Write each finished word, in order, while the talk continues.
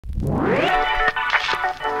All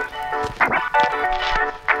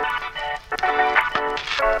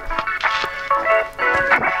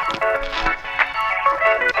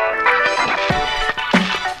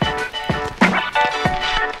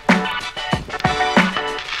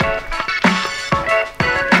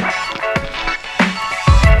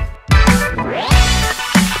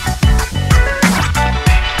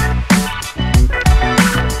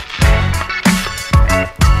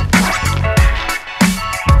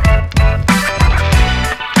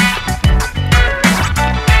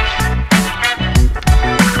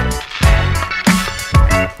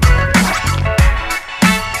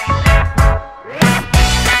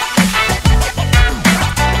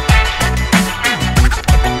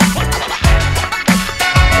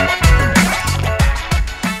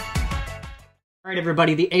right,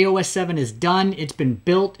 everybody, the AOS 7 is done. It's been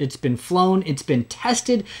built, it's been flown, it's been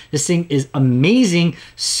tested. This thing is amazing,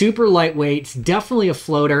 super lightweight. It's definitely a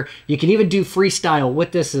floater. You can even do freestyle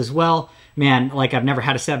with this as well. Man, like, I've never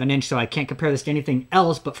had a 7-inch, so I can't compare this to anything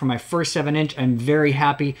else, but for my first 7-inch, I'm very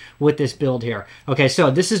happy with this build here. Okay, so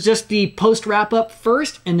this is just the post wrap-up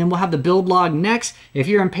first, and then we'll have the build log next. If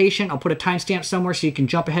you're impatient, I'll put a timestamp somewhere so you can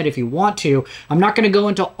jump ahead if you want to. I'm not going to go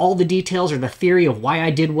into all the details or the theory of why I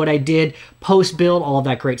did what I did, post-build, all of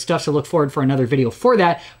that great stuff, so look forward for another video for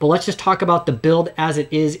that, but let's just talk about the build as it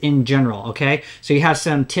is in general, okay? So you have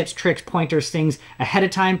some tips, tricks, pointers, things ahead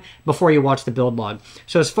of time before you watch the build log.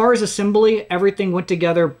 So as far as assembly, everything went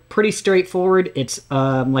together pretty straightforward. It's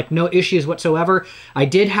like no issues whatsoever. I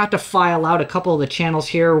did have to file out a couple of the channels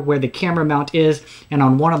here where the camera mount is and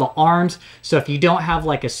on one of the arms. So if you don't have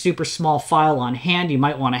like a super small file on hand, you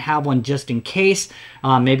might want to have one just in case.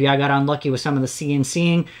 Maybe I got unlucky with some of the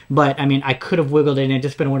CNCing, but I mean, I could have wiggled it and it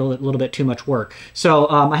just been a little bit too much work. So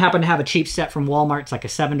I happen to have a cheap set from Walmart. It's like a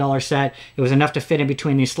 $7 set. It was enough to fit in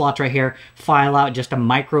between these slots right here, file out just a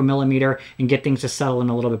micromillimeter and get things to settle in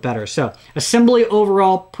a little bit better. So assembly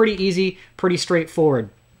overall, pretty easy, pretty straightforward.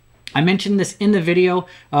 I mentioned this in the video.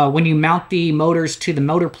 When you mount the motors to the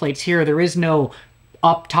motor plates here, there is no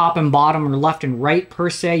up top and bottom or left and right per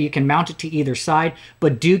se. You can mount it to either side,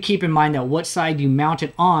 but do keep in mind that what side you mount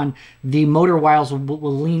it on, the motor wires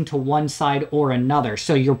will lean to one side or another.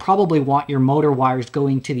 So you'll probably want your motor wires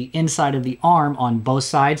going to the inside of the arm on both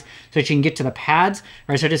sides so that you can get to the pads.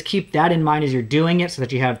 All right, so just keep that in mind as you're doing it so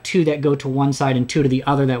that you have two that go to one side and two to the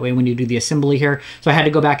other. That way when you do the assembly here. So I had to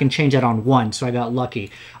go back and change that on one, so I got lucky.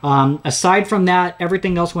 Aside from that,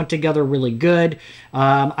 everything else went together really good.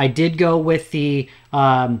 I did go with the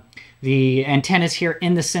antennas here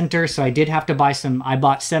in the center, so I did have to buy some. I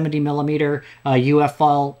bought 70mm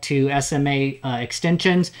UFL to SMA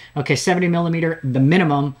extensions. Okay, 70mm, the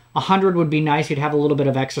minimum. 100 would be nice. You'd have a little bit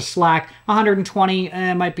of extra slack.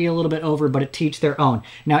 120 might be a little bit over, but it to each their own.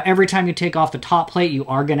 Now, every time you take off the top plate, you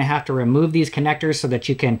are going to have to remove these connectors so that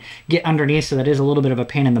you can get underneath, so that is a little bit of a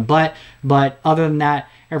pain in the butt. But other than that,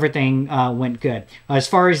 everything went good. As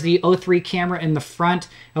far as the 03 camera in the front,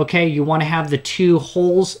 okay, you want to have the two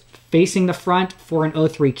holes facing the front for an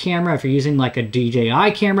 03 camera. If you're using like a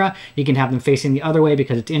DJI camera, you can have them facing the other way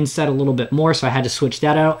because it's inset a little bit more, so I had to switch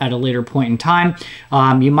that out at a later point in time.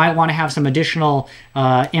 You might want to have some additional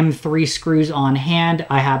M3 screws on hand.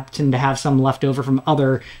 I happen to have some left over from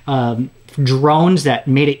other drones that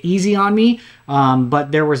made it easy on me,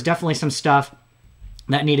 but there was definitely some stuff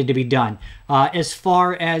that needed to be done. As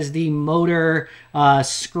far as the motor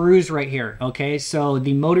screws right here, okay, so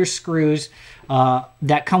the motor screws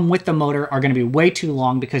that come with the motor are going to be way too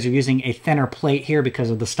long because you're using a thinner plate here because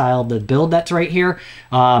of the style of the build that's right here,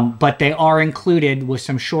 but they are included with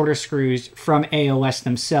some shorter screws from AOS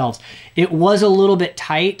themselves. It was a little bit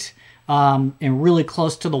tight and really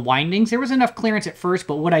close to the windings. There was enough clearance at first,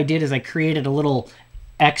 but what I did is I created a little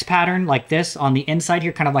X pattern like this on the inside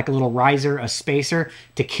here, kind of like a little riser, a spacer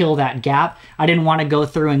to kill that gap. I didn't want to go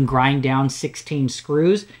through and grind down 16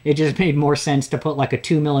 screws. It just made more sense to put like a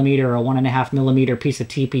 2mm or a 1.5mm piece of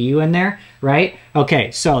TPU in there, right?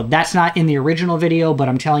 Okay, so that's not in the original video, but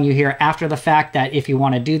I'm telling you here after the fact that if you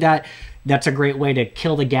want to do that, that's a great way to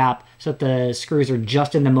kill the gap so that the screws are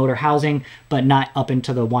just in the motor housing, but not up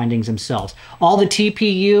into the windings themselves. All the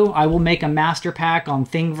TPU, I will make a master pack on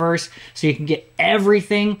Thingiverse so you can get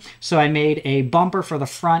everything. So I made a bumper for the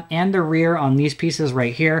front and the rear on these pieces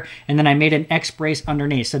right here, and then I made an X brace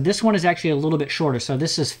underneath. So this one is actually a little bit shorter. So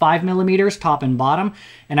this is 5mm top and bottom,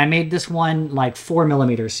 and I made this one like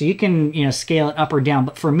 4mm. So you can, you know, scale it up or down.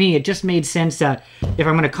 But for me, it just made sense that if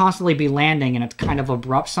I'm going to constantly be landing and it's kind of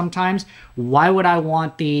abrupt sometimes, why would I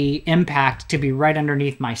want the impact to be right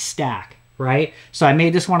underneath my stack, right? So I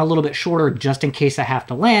made this one a little bit shorter just in case I have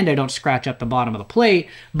to land. I don't scratch up the bottom of the plate,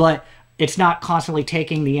 but it's not constantly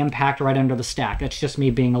taking the impact right under the stack. That's just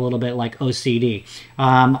me being a little bit like OCD.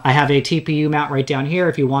 I have a TPU mount right down here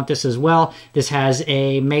if you want this as well. This has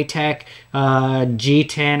a Maytech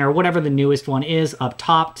G10 or whatever the newest one is up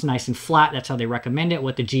top. It's nice and flat. That's how they recommend it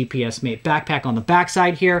with the GPS Mate backpack on the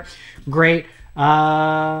backside here. Great.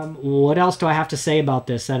 What else do I have to say about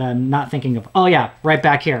this that I'm not thinking of? Oh yeah, right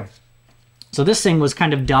back here. So this thing was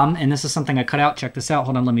kind of dumb, and this is something I cut out. Check this out.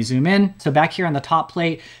 Hold on, let me zoom in. So back here on the top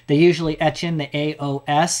plate, they usually etch in the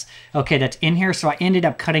AOS. Okay, that's in here. So I ended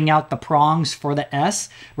up cutting out the prongs for the S,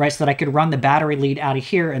 right, so that I could run the battery lead out of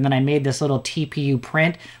here, and then I made this little TPU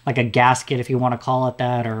print, like a gasket if you want to call it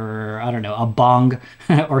that, or I don't know, a bung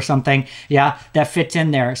or something. Yeah, that fits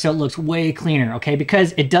in there. So it looks way cleaner, okay,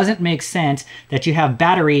 because it doesn't make sense that you have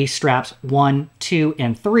battery straps 1, 2,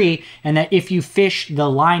 and 3, and that if you fish the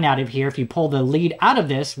line out of here, if you pull the lead out of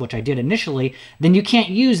this, which I did initially, then you can't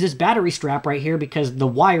use this battery strap right here because the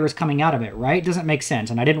wire is coming out of it, right? It doesn't make sense.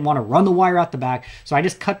 And I didn't want to run the wire out the back, so I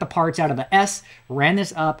just cut the parts out of the S, ran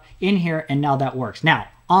this up in here, and now that works. Now,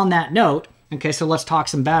 on that note, okay, so let's talk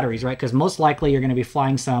some batteries, right? Because most likely you're going to be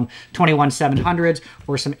flying some 21700s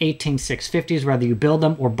or some 18650s, whether you build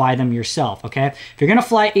them or buy them yourself, okay? If you're going to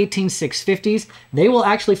fly 18650s, they will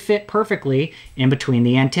actually fit perfectly in between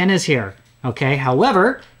the antennas here. Okay,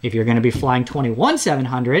 however, if you're going to be flying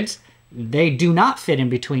 21700s, they do not fit in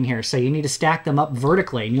between here, so you need to stack them up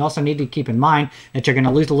vertically. And you also need to keep in mind that you're going to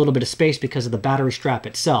lose a little bit of space because of the battery strap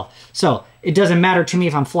itself. So it doesn't matter to me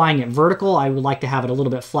if I'm flying it vertical. I would like to have it a little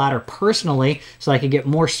bit flatter personally so I could get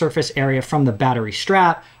more surface area from the battery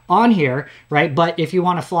strap on here, right? But if you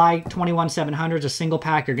want to fly 21700s, a single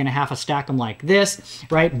pack, you're going to have to stack them like this,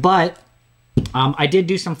 right? But I did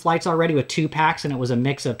do some flights already with 2 packs, and it was a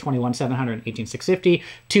mix of 21700 and 18650,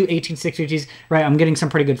 2 18650s, right? I'm getting some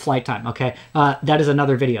pretty good flight time, okay? That is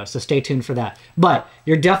another video, so stay tuned for that. But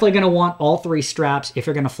you're definitely going to want all 3 straps if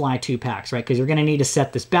you're going to fly 2 packs, right? Because you're going to need to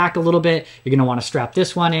set this back a little bit. You're going to want to strap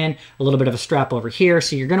this one in, a little bit of a strap over here.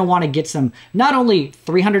 So you're going to want to get some, not only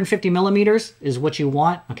 350 millimeters is what you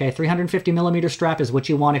want, okay? 350 millimeter strap is what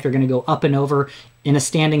you want if you're going to go up and over in a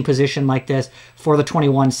standing position like this for the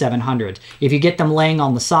 21700s. If you get them laying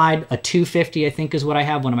on the side, a 250 I think is what I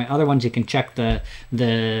have. One of my other ones, you can check the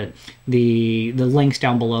links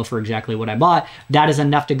down below for exactly what I bought. That is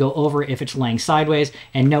enough to go over if it's laying sideways,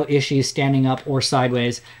 and no issues standing up or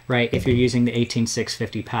sideways, right, if you're using the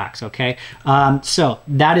 18650 packs, okay? So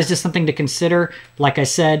that is just something to consider. Like I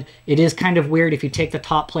said, it is kind of weird. If you take the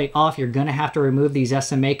top plate off, you're gonna have to remove these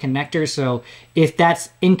SMA connectors. So if that's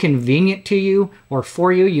inconvenient to you or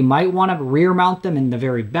for you, you might want to rear mount them in the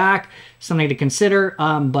very back. Something to consider,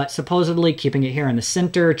 but supposedly keeping it here in the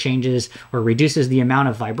center changes or reduces the amount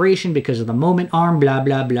of vibration because of the moment arm, blah,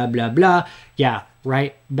 blah, blah, blah, blah. Yeah,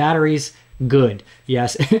 right? Batteries, good.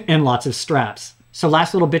 Yes, and lots of straps. So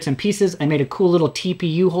last little bits and pieces, I made a cool little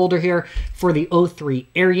TPU holder here for the O3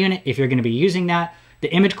 air unit if you're going to be using that.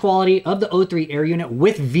 The image quality of the O3 air unit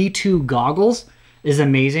with V2 goggles is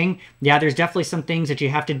amazing. Yeah, there's definitely some things that you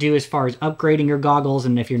have to do as far as upgrading your goggles,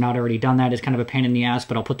 and if you're not already done that, it's kind of a pain in the ass,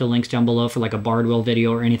 but I'll put the links down below for like a Bardwell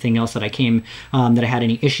video or anything else that I that I had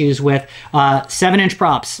any issues with. 7-inch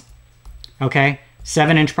props, okay?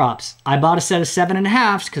 7-inch props. I bought a set of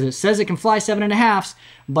 7.5s because it says it can fly 7.5s,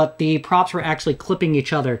 but the props were actually clipping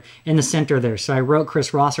each other in the center there. So I wrote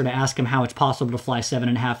Chris Rosser to ask him how it's possible to fly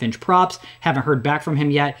 7.5-inch props. Haven't heard back from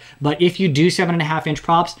him yet, but if you do 7.5-inch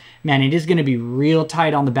props, man, it is going to be real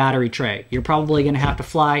tight on the battery tray. You're probably going to have to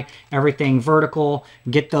fly everything vertical,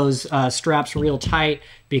 get those straps real tight,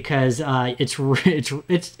 because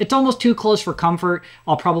it's almost too close for comfort.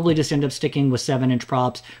 I'll probably just end up sticking with 7-inch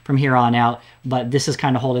props from here on out, but this is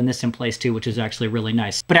kind of holding this in place too, which is actually really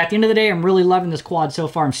nice. But at the end of the day, I'm really loving this quad so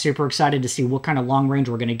far. I'm super excited to see what kind of long range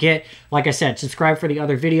we're gonna get. Like I said, subscribe for the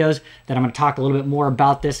other videos that I'm gonna talk a little bit more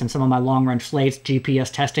about this and some of my long range flights,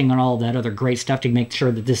 GPS testing, and all that other great stuff to make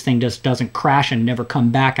sure that this thing just doesn't crash and never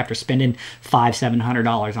come back after spending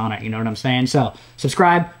 $500–700 on it. You know what I'm saying? So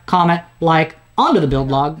subscribe, comment, like. On to the build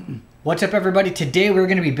log. What's up, everybody? Today we're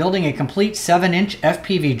going to be building a complete 7-inch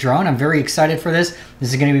FPV drone. I'm very excited for this. This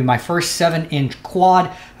is going to be my first 7-inch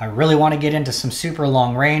quad. I really want to get into some super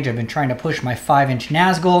long range. I've been trying to push my 5-inch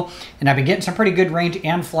NAS goal, and I've been getting some pretty good range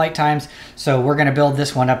and flight times, so we're going to build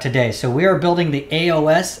this one up today. So we are building the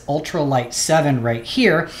AOS Ultralight 7 right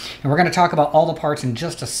here, and we're going to talk about all the parts in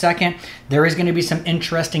just a second. There is going to be some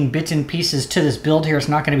interesting bits and pieces to this build here. It's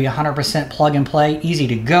not going to be 100% plug and play, easy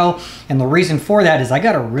to go, and the reason for that is I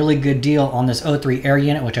got a really good deal on this O3 air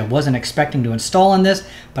unit, which I wasn't expecting to install in this,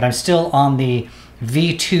 but I'm still on the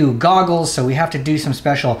V2 goggles, so we have to do some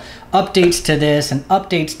special updates to this and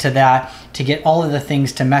updates to that to get all of the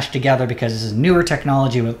things to mesh together, because this is newer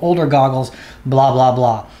technology with older goggles, blah, blah,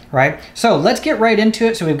 blah, right? So let's get right into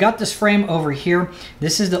it. So we've got this frame over here.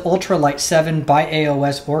 This is the Ultralight 7 by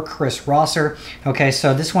AOS or Chris Rosser. Okay,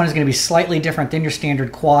 so this one is going to be slightly different than your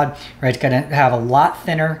standard quad, right? It's going to have a lot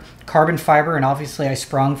thinner carbon fiber, and obviously I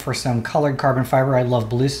sprung for some colored carbon fiber. I love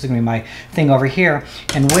blue, so this is going to be my thing over here.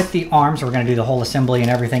 And with the arms, we're going to do the whole assembly and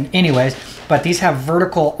everything anyways, but these have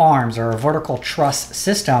vertical arms or a vertical truss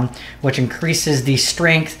system, which increases the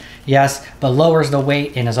strength, yes, but lowers the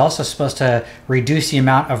weight, and is also supposed to reduce the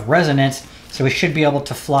amount of resonance. So we should be able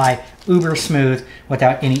to fly uber smooth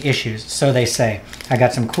without any issues, so they say. I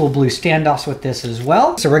got some cool blue standoffs with this as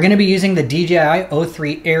well. So we're going to be using the DJI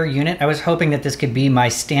O3 Air unit. I was hoping that this could be my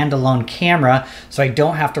standalone camera, so I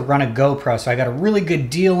don't have to run a GoPro. So I got a really good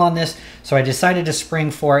deal on this, so I decided to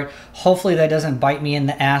spring for it. Hopefully that doesn't bite me in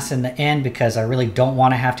the ass in the end, because I really don't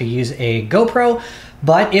want to have to use a GoPro.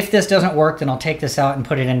 But if this doesn't work, then I'll take this out and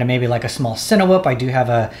put it into maybe like a small Cinewhoop. I do have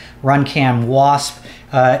a Runcam Wasp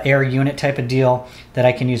air unit type of deal that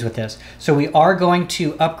I can use with this. So we are going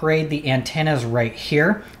to upgrade the antennas right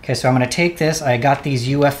here. Okay, so I'm going to take this. I got these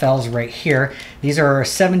UFLs right here. These are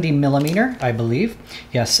 70 millimeter, I believe.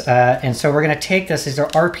 Yes, and so we're going to take this. These are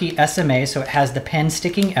RP SMA, so it has the pen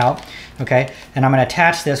sticking out. Okay, and I'm going to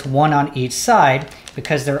attach this one on each side,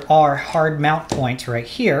 because there are hard mount points right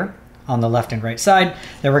here on the left and right side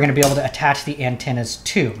that we're going to be able to attach the antennas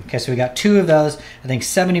to. Okay, so we got two of those. I think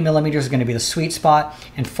 70 millimeters is going to be the sweet spot.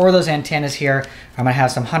 And for those antennas here, I'm going to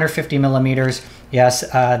have some 150 millimeters. Yes,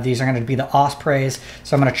 these are going to be the Ospreys.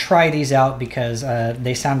 So I'm going to try these out, because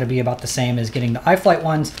they sound to be about the same as getting the iFlight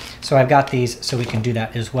ones. So I've got these, so we can do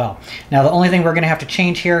that as well. Now, the only thing we're going to have to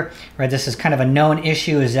change here, right, this is kind of a known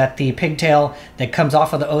issue, is that the pigtail that comes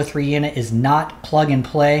off of the O3 unit is not plug and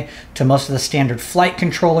play to most of the standard flight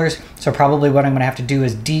controllers. So probably what I'm going to have to do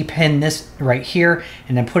is de-pin this right here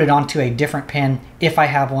and then put it onto a different pin if I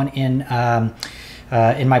have one in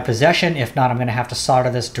my possession. If not, I'm going to have to solder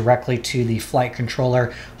this directly to the flight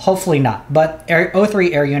controller. Hopefully not, but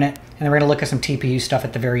O3 Air unit. And then we're going to look at some TPU stuff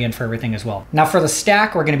at the very end for everything as well. Now for the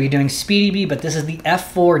stack, we're going to be doing SpeedyBee, but this is the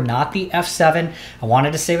F4, not the F7. I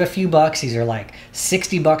wanted to save a few bucks. These are like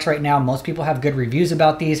 60 bucks right now. Most people have good reviews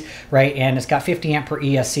about these, right? And it's got 50 amp per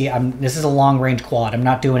ESC. This is a long range quad. I'm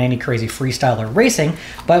not doing any crazy freestyle or racing,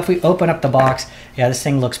 but if we open up the box, yeah, this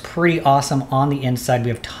thing looks pretty awesome on the inside. We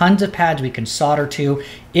have tons of pads we can solder to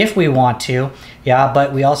if we want to. Yeah,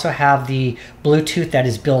 but we also have the Bluetooth that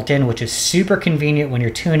is built in, which is super convenient when you're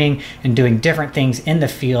tuning and doing different things in the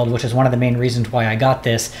field, which is one of the main reasons why I got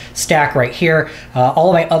this stack right here. All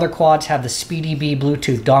of my other quads have the SpeedyBee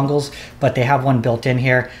Bluetooth dongles, but they have one built in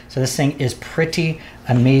here. So this thing is pretty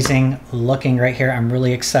amazing looking right here. I'm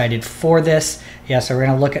really excited for this. Yeah, so we're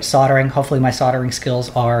going to look at soldering. Hopefully my soldering skills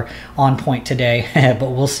are on point today, but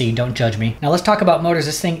we'll see. Don't judge me. Now let's talk about motors.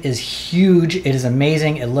 This thing is huge. It is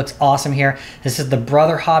amazing. It looks awesome here. This is the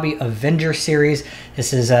Brother Hobby Avenger series.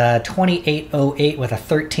 This is a 2808 with a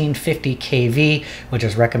 1350 kV, which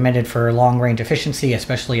is recommended for long range efficiency,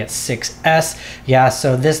 especially at 6S. Yeah,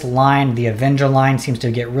 so this line, the Avenger line, seems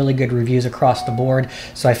to get really good reviews across the board.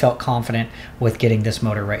 So I felt confident with getting this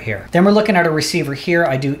motor right here. Then we're looking at a receiver here.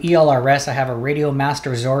 I do ELRS. I have a Radio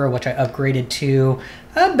Master Zora, which I upgraded to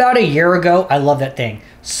about a year ago. I love that thing.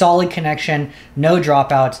 Solid connection, no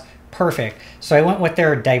dropouts, perfect. So I went with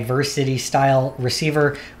their diversity style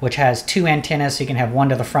receiver, which has two antennas, so you can have one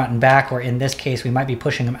to the front and back, or in this case, we might be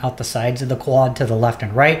pushing them out the sides of the quad to the left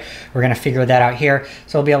and right. We're going to figure that out here.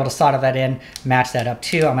 So we'll be able to solder that in, match that up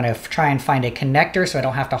too. I'm going to try and find a connector so I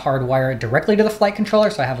don't have to hardwire it directly to the flight controller,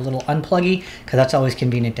 so I have a little unpluggy, because that's always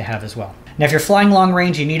convenient to have as well. Now, if you're flying long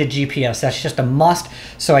range, you need a GPS. That's just a must.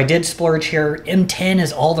 So I did splurge here. M10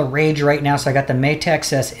 is all the rage right now. So I got the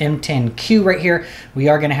Matex S M10Q right here. We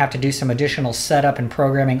are going to have to do some additional setup and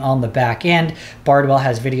programming on the back end. Bardwell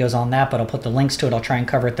has videos on that, but I'll put the links to it. I'll try and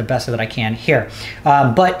cover it the best that I can here.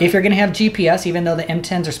 But if you're going to have GPS, even though the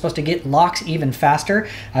M10s are supposed to get locks even faster,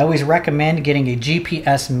 I always recommend getting a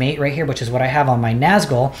GPS mate right here, which is what I have on my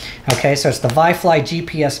Nazgul. Okay, so it's the Vifly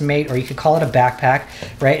GPS mate, or you could call it a backpack,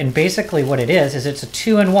 right? And basically what it is it's a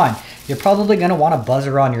 2-in-1. You're probably going to want a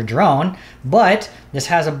buzzer on your drone, but this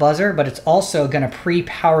has a buzzer, but it's also going to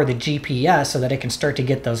pre-power the GPS so that it can start to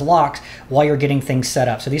get those locks while you're getting things set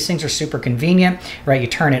up. So these things are super convenient, right? You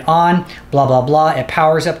turn it on, blah, blah, blah. It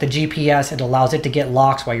powers up the GPS. It allows it to get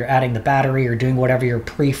locks while you're adding the battery or doing whatever your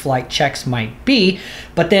pre-flight checks might be.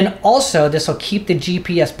 But then also this will keep the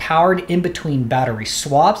GPS powered in between battery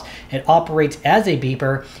swaps. It operates as a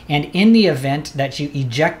beeper, and in the event that you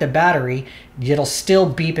eject the battery, it'll still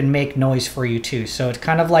beep and make noise for you too. So it's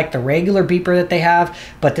kind of like the regular beeper that they have,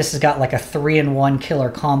 but this has got like a 3-in-1 killer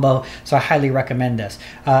combo. So I highly recommend this.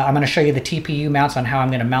 I'm going to show you the TPU mounts on how I'm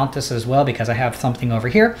going to mount this as well, because I have something over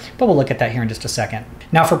here, but we'll look at that here in just a second.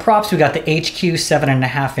 Now for props, we got the HQ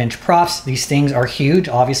 7.5-inch props. These things are huge.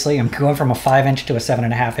 Obviously, I'm going from a 5-inch to a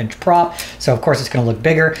 7.5-inch prop. So of course it's going to look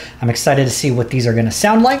bigger. I'm excited to see what these are going to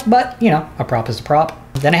sound like, but you know, a prop is a prop.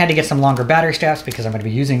 Then I had to get some longer battery straps because I'm going to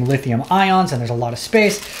be using lithium ions and there's a lot of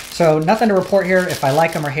space. So nothing to report here. If I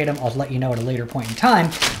like them or hate them, I'll let you know at a later point in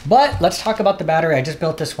time. But let's talk about the battery. I just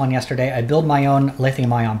built this one yesterday. I build my own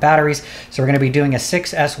lithium ion batteries. So we're going to be doing a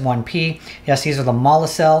 6S1P. Yes, these are the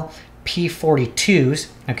Molicell P42s.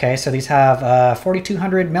 Okay, so these have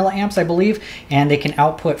 4,200 milliamps, I believe, and they can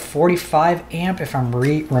output 45 amp if I'm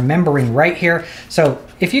remembering right here. So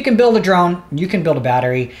if you can build a drone, you can build a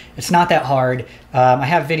battery. It's not that hard. I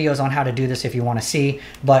have videos on how to do this if you want to see,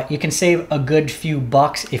 but you can save a good few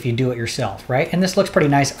bucks if you do it yourself, right? And this looks pretty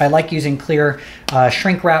nice. I like using clear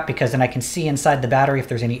shrink wrap because then I can see inside the battery if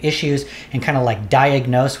there's any issues and kind of like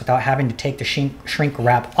diagnose without having to take the shrink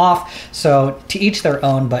wrap off. So to each their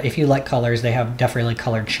own, but if you like colors, they have definitely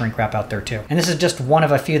colored shrink wrap out there too. And this is just one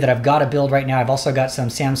of a few that I've got to build right now. I've also got some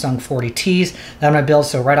Samsung 40Ts that I'm going to build.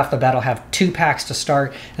 So right off the bat, I'll have 2 packs to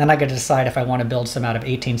start. And then I got to decide if I want to build some out of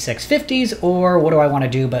 18650s or what do I want to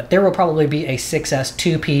do. But there will probably be a 6S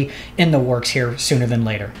 2P in the works here sooner than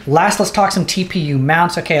later. Last, let's talk some TPU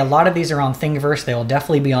mounts. Okay, a lot of these are on Thingiverse. They will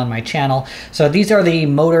definitely be on my channel. So these are the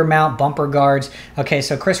motor mount bumper guards. Okay,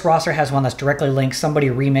 so Chris Rosser has one that's directly linked. Somebody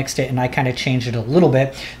remixed it and I kind of changed it a little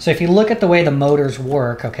bit. So if you look at the way the motors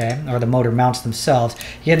work, okay, or the motor mounts themselves,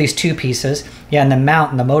 you have these 2 pieces. Yeah, and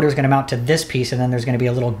the motor is going to mount to this piece, and then there's going to be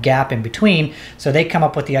a little gap in between. So they come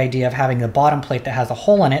up with the idea of having the bottom plate that has a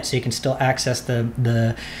hole in it so you can still access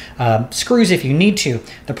the screws if you need to.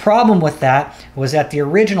 The problem with that was that the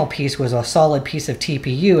original piece was a solid piece of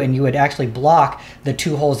TPU, and you would actually block the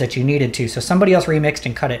 2 holes that you needed to. So somebody else remixed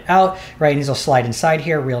and cut it out, right? And these will slide inside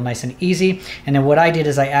here real nice and easy. And then what I did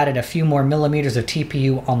is I added a few more millimeters of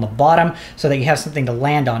TPU on the bottom so that you have something to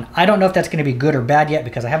land on. I don't know if that's going to be good or bad yet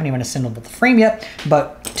because I haven't even assembled the frame yet,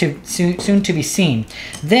 but soon to be seen.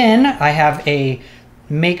 Then I have a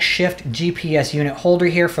makeshift GPS unit holder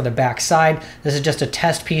here for the back side. This is just a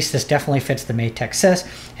test piece. This definitely fits the Maytech Sys,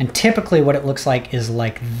 and typically what it looks like is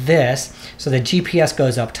like this. So the GPS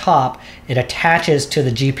goes up top, it attaches to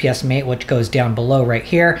the GPS mate, which goes down below right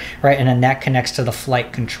here, right, and then that connects to the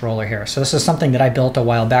flight controller here. So this is something that I built a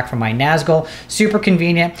while back for my Nazgul. Super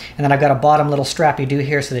convenient. And then I've got a bottom little strappy-do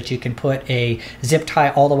here so that you can put a zip tie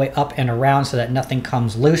all the way up and around so that nothing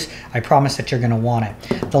comes loose. I promise that you're going to want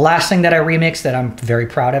it. The last thing that I remixed that I'm very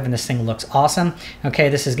proud of, and this thing looks awesome. Okay,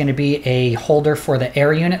 this is going to be a holder for the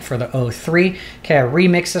air unit for the O3. Okay, I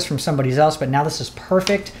remixed this from somebody else, but now this is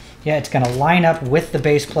perfect. Yeah, it's going to line up with the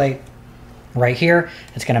base plate right here.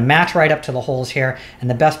 It's going to match right up to the holes here. And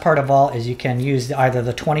the best part of all is you can use either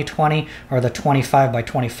the 2020 or the 25 by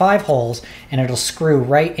 25 holes, and it'll screw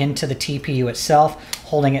right into the TPU itself,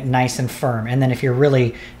 holding it nice and firm. And then if you're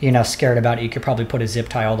really, you know, scared about it, you could probably put a zip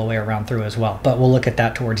tie all the way around through as well. But we'll look at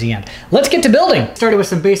that towards the end. Let's get to building. Started with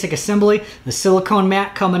some basic assembly. The silicone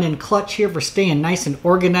mat coming in clutch here for staying nice and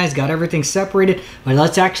organized. Got everything separated. But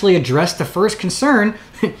let's actually address the first concern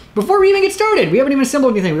before we even get started. We haven't even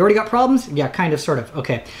assembled anything. We already got problems? Yeah, kind of, sort of.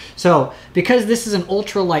 Okay, so because this is an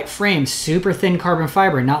ultralight frame, super thin carbon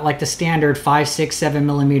fiber, not like the standard 5, 6, 7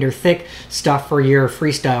 millimeter thick stuff for your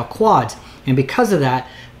freestyle quads. And because of that,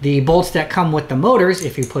 the bolts that come with the motors,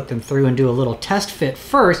 if you put them through and do a little test fit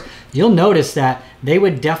first, you'll notice that they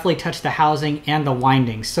would definitely touch the housing and the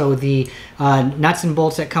windings. So the nuts and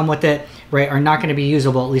bolts that come with it, right, are not going to be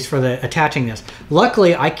usable, at least for the attaching this.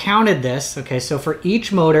 Luckily, I counted this. Okay, so for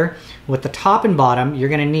each motor with the top and bottom, you're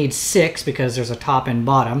going to need 6 because there's a top and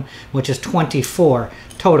bottom, which is 24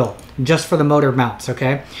 total just for the motor mounts.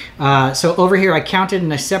 Okay, so over here I counted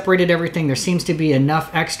and I separated everything. There seems to be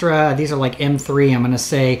enough extra. These are like M3, I'm going to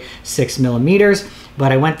say 6 millimeters.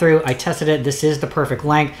 But I went through, I tested it. This is the perfect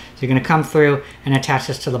length. So you're going to come through and attach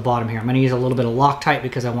this to the bottom here. I'm going to use a little bit of Loctite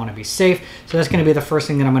because I want to be safe. So that's going to be the first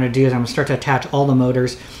thing that I'm going to do is I'm going to start to attach all the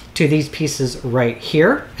motors to these pieces right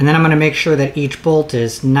here. And then I'm going to make sure that each bolt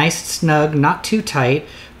is nice, snug, not too tight,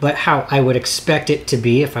 but how I would expect it to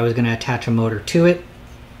be if I was going to attach a motor to it.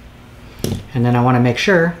 And then I want to make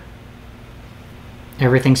sure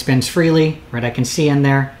everything spins freely, right? I can see in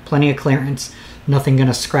there, plenty of clearance. Nothing going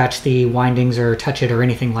to scratch the windings or touch it or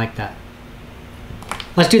anything like that.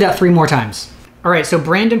 Let's do that 3 more times. All right, so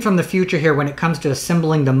Brandon from the future here when it comes to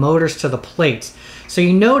assembling the motors to the plates. So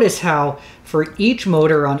you notice how for each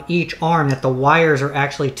motor on each arm that the wires are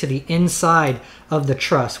actually to the inside of the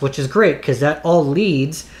truss, which is great because that all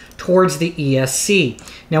leads towards the ESC.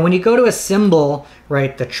 Now when you go to assemble,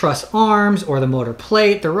 right, the truss arms or the motor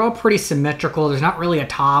plate, they're all pretty symmetrical. There's not really a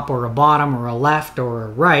top or a bottom or a left or a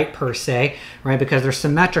right per se, right, because they're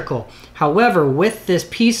symmetrical. However, with this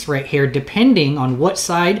piece right here, depending on what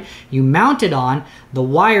side you mount it on, the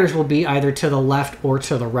wires will be either to the left or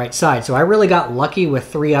to the right side. So I really got lucky with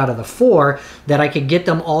 3 out of the 4 that I could get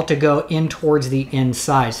them all to go in towards the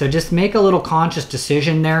inside. So just make a little conscious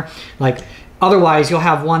decision there. Like, otherwise you'll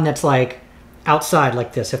have one that's like outside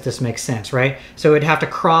like this, if this makes sense, right? So it'd have to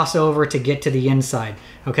cross over to get to the inside.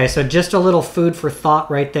 Okay, so just a little food for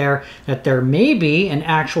thought right there, that there may be an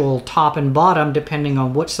actual top and bottom depending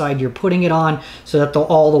on what side you're putting it on, so that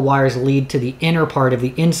all the wires lead to the inner part of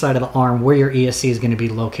the inside of the arm where your ESC is going to be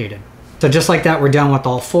located. So just like that, we're done with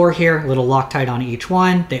all 4 here. A little Loctite on each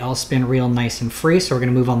one. They all spin real nice and free. So we're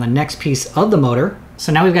going to move on the next piece of the motor.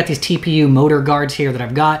 So now we've got these TPU motor guards here that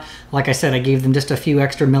I've got. Like I said, I gave them just a few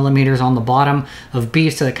extra millimeters on the bottom of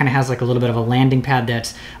beef, so it kind of has like a little bit of a landing pad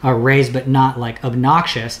that's raised but not like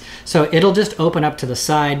obnoxious. So it'll just open up to the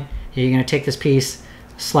side. You're going to take this piece,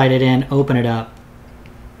 slide it in, open it up,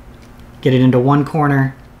 get it into one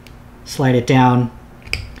corner, slide it down,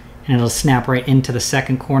 and it'll snap right into the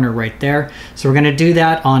second corner right there. So we're going to do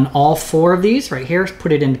that on all 4 of these right here.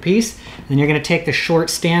 Put it into piece. Then you're going to take the short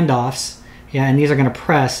standoffs, yeah, and these are going to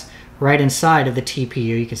press right inside of the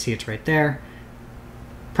TPU. You can see it's right there.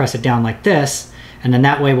 Press it down like this, and then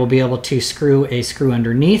that way we'll be able to screw a screw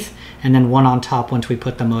underneath and then one on top once we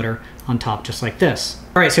put the motor on top, just like this.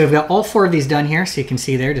 All right, so we've got all 4 of these done here, so you can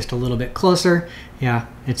see there just a little bit closer. Yeah,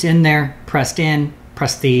 it's in there, pressed in.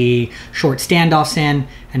 Press the short standoffs in,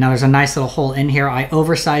 and now there's a nice little hole in here. I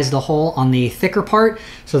oversized the hole on the thicker part,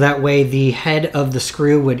 so that way the head of the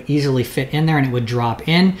screw would easily fit in there and it would drop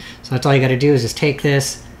in. So that's all you got to do is just take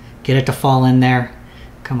this, get it to fall in there.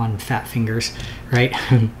 Come on, fat fingers, right?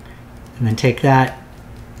 And then take that,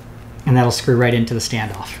 and that'll screw right into the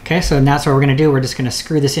standoff. Okay, so that's what we're going to do. We're just going to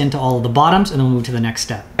screw this into all of the bottoms, and then we'll move to the next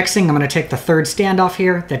step. Next thing, I'm going to take the 3rd standoff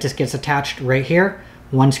here that just gets attached right here,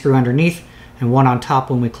 1 screw underneath, and 1 on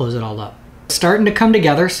top when we close it all up. It's starting to come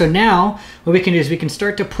together. So now what we can do is we can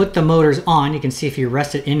start to put the motors on. You can see if you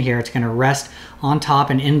rest it in here, it's going to rest on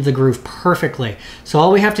top and into the groove perfectly. So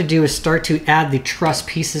all we have to do is start to add the truss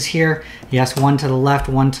pieces here. Yes, 1 to the left,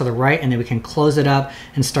 1 to the right, and then we can close it up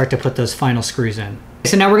and start to put those final screws in.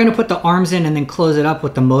 So now we're going to put the arms in and then close it up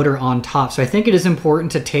with the motor on top. So I think it is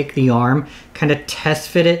important to take the arm, kind of test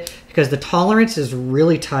fit it, because the tolerance is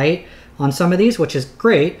really tight on some of these, which is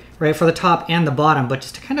great, right, for the top and the bottom, but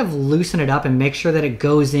just to kind of loosen it up and make sure that it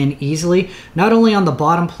goes in easily, not only on the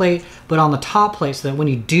bottom plate, but on the top plate, so that when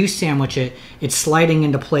you do sandwich it, it's sliding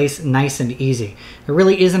into place nice and easy. There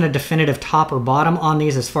really isn't a definitive top or bottom on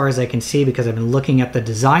these as far as I can see, because I've been looking at the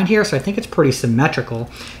design here, so I think it's pretty symmetrical,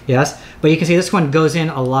 yes, but you can see this one goes in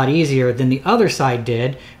a lot easier than the other side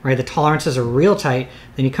did, right? The tolerances are real tight.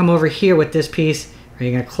 Then you come over here with this piece, right,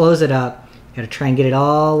 you're going to close it up. You got to try and get it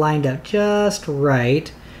all lined up just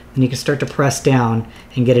right. Then you can start to press down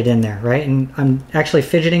and get it in there, right? And I'm actually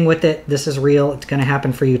fidgeting with it. This is real. It's going to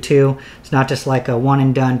happen for you too. It's not just like a one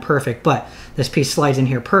and done perfect, but this piece slides in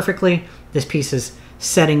here perfectly. This piece is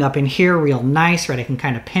setting up in here real nice, right? I can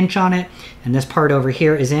kind of pinch on it. And this part over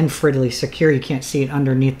here is in frittily secure. You can't see it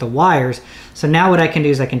underneath the wires. So now what I can do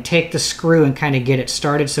is I can take the screw and kind of get it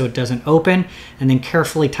started so it doesn't open, and then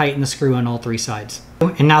carefully tighten the screw on all 3 sides.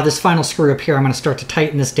 And now this final screw up here, I'm going to start to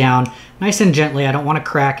tighten this down nice and gently. I don't want to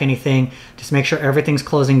crack anything. Just make sure everything's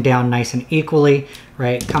closing down nice and equally,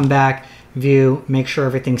 right? Come back, view, make sure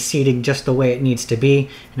everything's seating just the way it needs to be.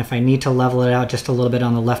 And if I need to level it out just a little bit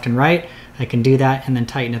on the left and right, I can do that and then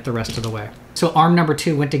tighten it the rest of the way. So arm number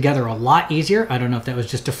 2 went together a lot easier. I don't know if that was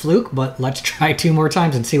just a fluke, but let's try 2 more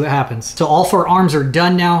times and see what happens. So all 4 arms are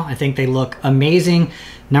done now. I think they look amazing.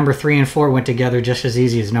 Number 3 and 4 went together just as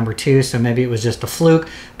easy as number 2, so maybe it was just a fluke,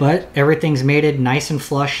 but everything's mated nice and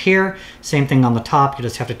flush here. Same thing on the top. You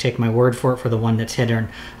just have to take my word for it for the one that's hidden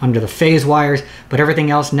under the phase wires, but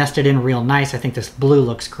everything else nested in real nice. I think this blue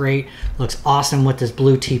looks great. Looks awesome with this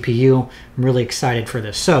blue TPU. I'm really excited for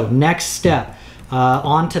this. So next step,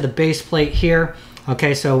 onto the base plate here.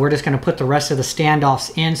 Okay, so we're just going to put the rest of the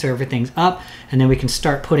standoffs in so everything's up, and then we can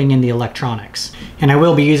start putting in the electronics. And I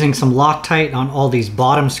will be using some Loctite on all these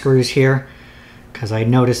bottom screws here, because I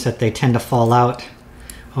noticed that they tend to fall out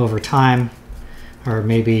over time, or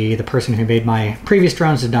maybe the person who made my previous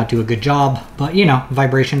drones did not do a good job, but you know,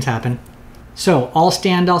 vibrations happen. So all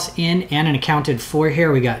standoffs in and accounted for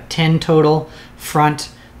here. We got 10 total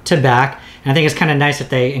front to back. And I think it's kind of nice that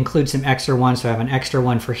they include some extra ones. So I have an extra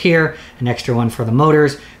one for here, an extra one for the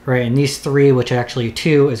motors, right? And these three, which actually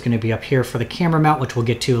two, is going to be up here for the camera mount, which we'll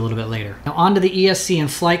get to a little bit later. Now onto the ESC and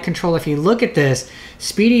flight controller. If you look at this,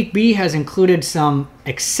 SpeedyB has included some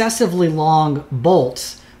excessively long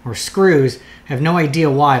bolts or screws. I have no idea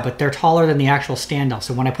why, but they're taller than the actual standoff.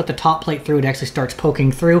 So when I put the top plate through, it actually starts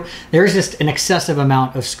poking through. There's just an excessive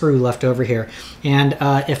amount of screw left over here. And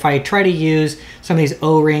if I try to use some of these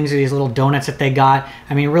O-rings or these little donuts that they got,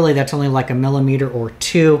 I mean, really that's only like 1 millimeter or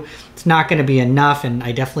 2. It's not going to be enough, and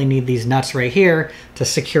I definitely need these nuts right here to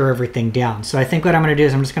secure everything down. So I think what I'm going to do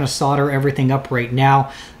is I'm just going to solder everything up right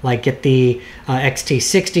now, like get the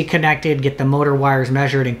XT60 connected, get the motor wires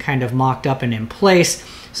measured and kind of mocked up and in place,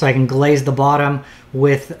 so I can glaze the bottom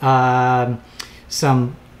with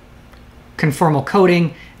some conformal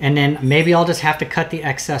coating, and then maybe I'll just have to cut the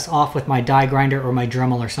excess off with my die grinder or my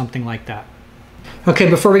Dremel or something like that. Okay,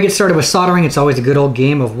 before we get started with soldering, it's always a good old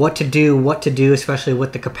game of what to do, especially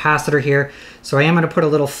with the capacitor here. So I am going to put a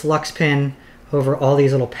little flux pin over all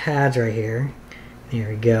these little pads right here. There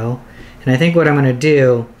we go. And I think what I'm going to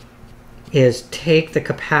do is take the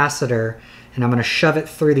capacitor and I'm going to shove it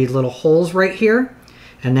through these little holes right here.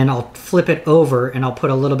 And then I'll flip it over and I'll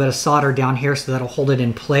put a little bit of solder down here so that'll hold it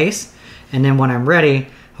in place. And then when I'm ready,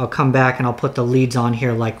 I'll come back and I'll put the leads on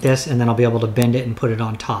here like this, and then I'll be able to bend it and put it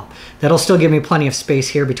on top. That'll still give me plenty of space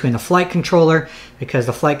here between the flight controller, because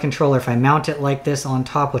the flight controller, if I mount it like this on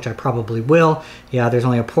top, which I probably will, yeah, there's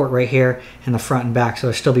only a port right here in the front and back, so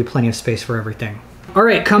there'll still be plenty of space for everything. All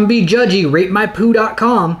right, come be judgy,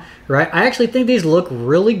 ratemypoo.com, right? I actually think these look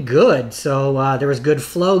really good. So there was good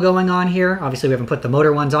flow going on here. Obviously, we haven't put the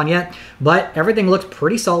motor ones on yet, but everything looks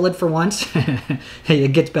pretty solid for once.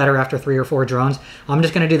 It gets better after 3 or 4 drones. I'm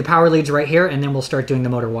just gonna do the power leads right here, and then we'll start doing the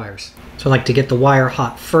motor wires. So I like to get the wire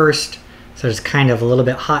hot first, so it's kind of a little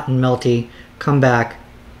bit hot and melty. Come back,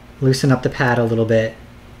 loosen up the pad a little bit.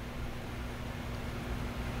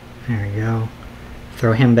 There we go.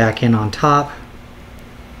 Throw him back in on top.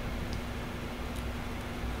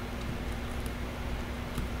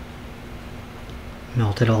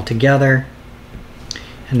 Melt it all together,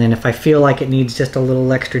 and then if I feel like it needs just a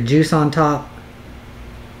little extra juice on top,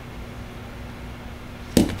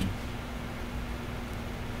 all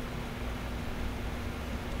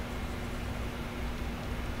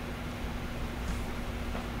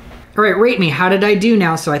right, rate me. How did I do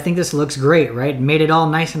now? So I think this looks great, right? Made it all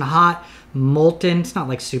nice and hot, molten. It's not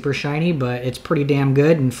like super shiny, but it's pretty damn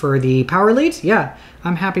good. And for the power leads, yeah,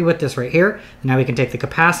 I'm happy with this right here. Now we can take the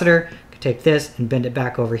capacitor, take this and bend it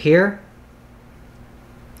back over here,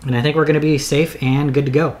 and I think we're going to be safe and good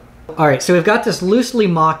to go. All right, so we've got this loosely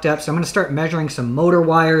mocked up, so I'm going to start measuring some motor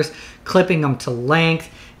wires, clipping them to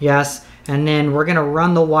length, yes, and then we're going to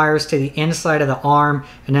run the wires to the inside of the arm,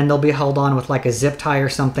 and then they'll be held on with like a zip tie or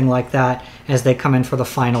something like that as they come in for the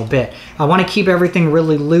final bit. I want to keep everything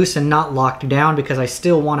really loose and not locked down, because I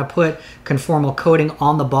still want to put conformal coating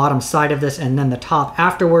on the bottom side of this and then the top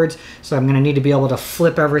afterwards, so I'm going to need to be able to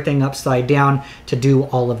flip everything upside down to do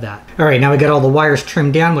all of that. All right, now we got all the wires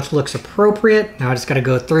trimmed down, which looks appropriate. Now I just got to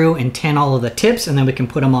go through and tin all of the tips, and then we can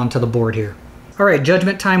put them onto the board here. All right,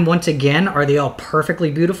 judgment time once again. Are they all perfectly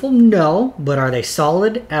beautiful? No, but are they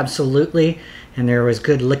solid? Absolutely. And there was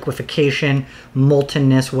good liquefaction,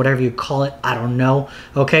 moltenness, whatever you call it, I don't know.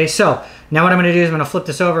 Okay, so now what I'm gonna do is I'm gonna flip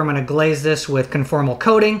this over, I'm gonna glaze this with conformal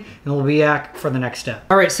coating, and we'll be back for the next step.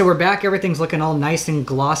 All right, so we're back, everything's looking all nice and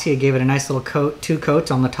glossy. I gave it a nice little coat, 2 coats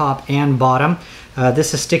on the top and bottom.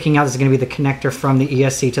 This is sticking out. This is going to be the connector from the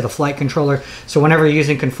ESC to the flight controller. So whenever you're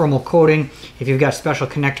using conformal coating, if you've got special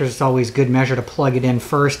connectors, it's always good measure to plug it in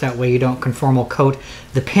first. That way you don't conformal coat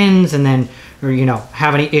the pins and then, or, you know,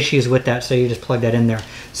 have any issues with that. So you just plug that in there.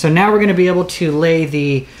 So now we're going to be able to lay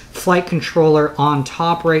the flight controller on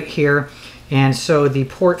top right here. And so the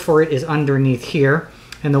port for it is underneath here.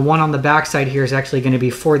 And the one on the back side here is actually going to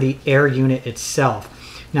be for the air unit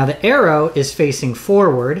itself. Now the arrow is facing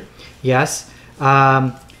forward, yes.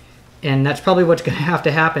 And that's probably what's going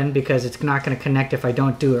to happen, because it's not going to connect if I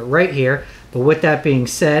don't do it right here. But with that being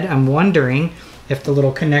said, I'm wondering if the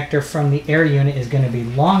little connector from the air unit is going to be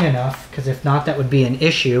long enough, because if not, that would be an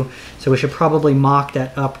issue. So we should probably mock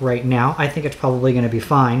that up right now. I think it's probably going to be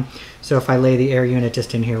fine. So if I lay the air unit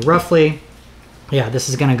just in here roughly, yeah, this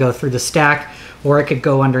is going to go through the stack, or it could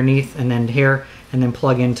go underneath and then here and then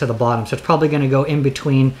plug into the bottom. So it's probably going to go in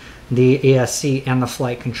between the ESC and the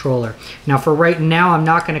flight controller. Now for right now, I'm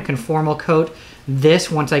not going to conformal coat this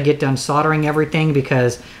once I get done soldering everything,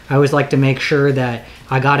 because I always like to make sure that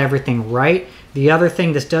I got everything right. The other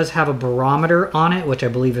thing, this does have a barometer on it, which I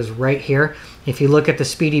believe is right here. If you look at the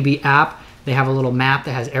SpeedyB app, They have a little map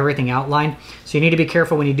that has everything outlined. So you need to be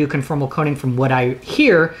careful when you do conformal coating from what I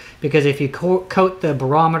hear, because if you coat the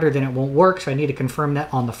barometer, then it won't work. So I need to confirm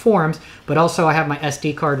that on the forums. But also I have my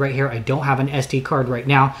SD card right here. I don't have an SD card right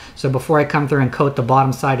now. So before I come through and coat the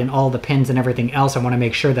bottom side and all the pins and everything else, I want to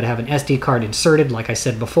make sure that I have an SD card inserted, like I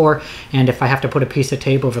said before. And if I have to put a piece of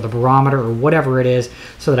tape over the barometer or whatever it is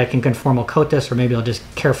so that I can conformal coat this, or maybe I'll just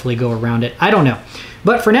carefully go around it. I don't know.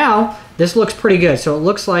 But for now, this looks pretty good. So it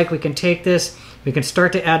looks like we can take this, we can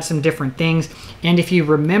start to add some different things. And if you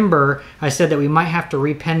remember, I said that we might have to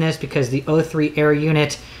repin this because the O3 air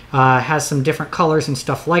unit has some different colors and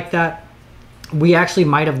stuff like that. We actually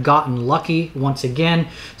might have gotten lucky once again.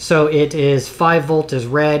 So it is 5 volt is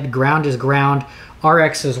red, ground is ground,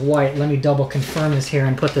 RX is white. Let me double confirm this here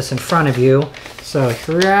and put this in front of you. So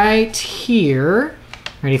right here,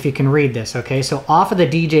 right, if you can read this, okay? So off of the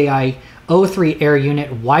DJI O3 air unit,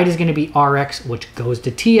 white is going to be RX, which goes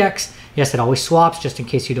to TX. Yes, it always swaps, just in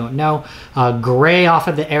case you don't know. Gray off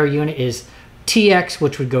of the air unit is TX,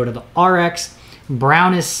 which would go to the RX.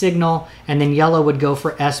 Brown is signal, and then yellow would go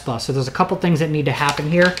for S-bus. So there's a couple things that need to happen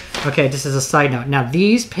here. Okay, this is a side note. Now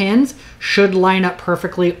these pins should line up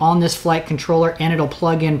perfectly on this flight controller, and it'll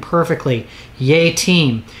plug in perfectly. Yay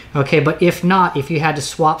team. Okay, but if not, if you had to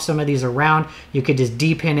swap some of these around, you could just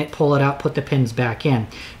depin it, pull it out, put the pins back in.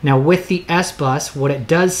 Now with the S-bus, what it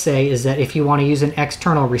does say is that if you want to use an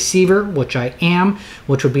external receiver, which I am,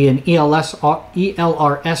 which would be an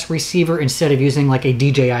ELRS receiver instead of using like a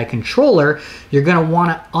DJI controller, you're going to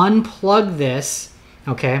want to unplug this,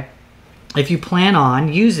 okay? If you plan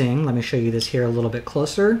on using, let me show you this here a little bit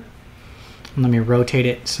closer. Let me rotate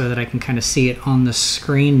it so that I can kind of see it on the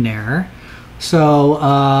screen there. So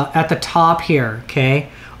at the top here, okay,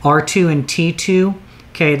 R2 and T2,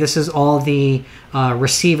 okay, this is all the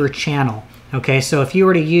receiver channel, okay? So if you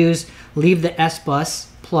were to leave the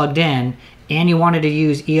S-bus plugged in and you wanted to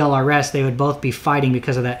use ELRS, they would both be fighting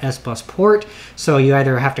because of that S-bus port. So you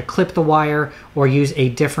either have to clip the wire or use a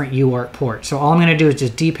different UART port. So all I'm gonna do is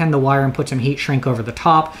just depin the wire and put some heat shrink over the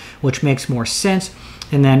top, which makes more sense.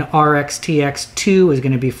 And then RX-TX2 is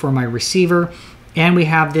gonna be for my receiver. And we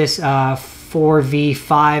have this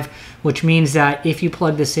 4V5, which means that if you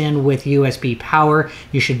plug this in with USB power,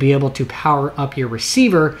 you should be able to power up your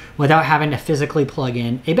receiver without having to physically plug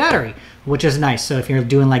in a battery, which is nice. So if you're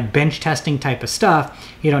doing like bench testing type of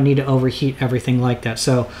stuff, you don't need to overheat everything like that.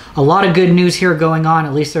 So a lot of good news here going on.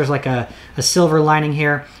 At least there's like a silver lining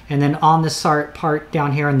here. And then on this part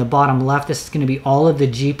down here in the bottom left, this is going to be all of the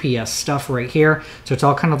GPS stuff right here. So it's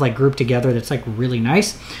all kind of like grouped together. That's like really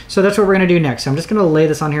nice. So that's what we're going to do next. So I'm just going to lay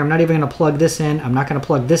this on here. I'm not even going to plug this in. I'm not going to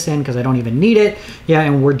plug this in because I don't even need it. Yeah,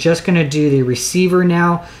 and we're just going to do the receiver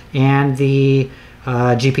now and the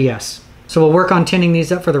GPS. So we'll work on tinning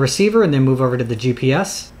these up for the receiver and then move over to the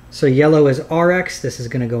GPS. So yellow is RX. This is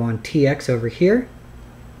going to go on TX over here.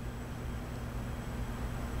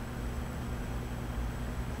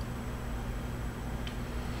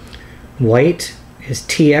 White is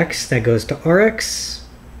TX, that goes to RX.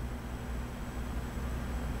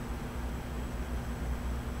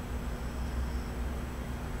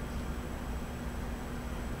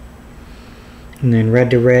 And then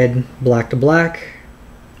red to red, black to black.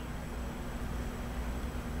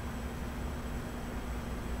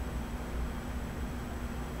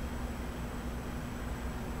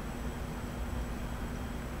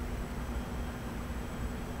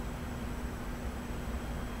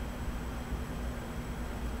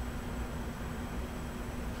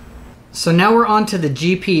 So now we're on to the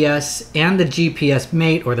GPS and the GPS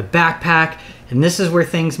mate or the backpack, and this is where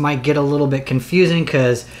things might get a little bit confusing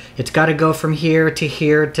because it's got to go from here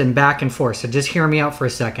to back and forth. So just hear me out for a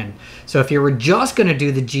second. So if you were just going to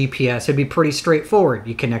do the GPS, it'd be pretty straightforward.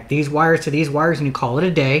 You connect these wires to these wires and you call it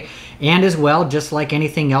a day. And as well, just like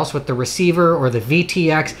anything else with the receiver or the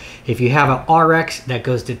VTX, if you have an RX, that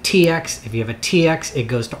goes to TX. If you have a TX, it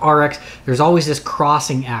goes to RX. There's always this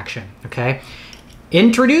crossing action, okay?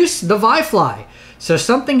 Introduce the ViFly. So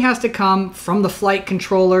something has to come from the flight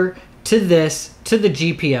controller to this, to the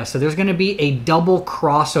GPS. So there's gonna be a double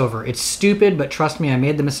crossover. It's stupid, but trust me, I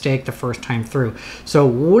made the mistake the first time through. So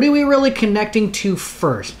what are we really connecting to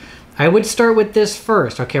first? I would start with this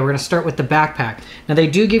first. Okay, we're gonna start with the backpack. Now they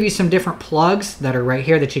do give you some different plugs that are right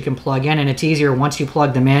here that you can plug in, and it's easier once you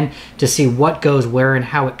plug them in to see what goes where and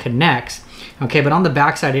how it connects. Okay, but on the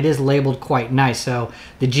back side, it is labeled quite nice. So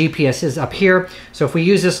the GPS is up here. So if we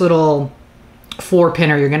use this little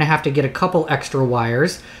 4-pinner, you're gonna have to get a couple extra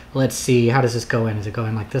wires. Let's see, how does this go in? Is it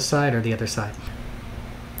going like this side or the other side?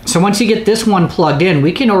 So once you get this one plugged in,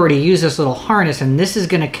 we can already use this little harness, and this is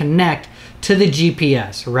gonna connect to the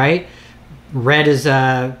GPS, right? Red is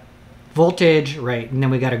voltage, right? And then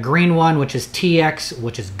we got a green one, which is TX,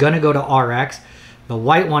 which is gonna go to RX. The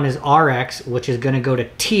white one is RX, which is gonna go to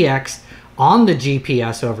TX on the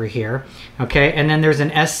GPS over here, okay? And then there's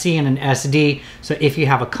an SC and an SD, so if you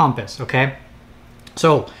have a compass, okay?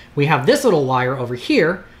 So we have this little wire over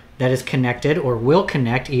here that is connected or will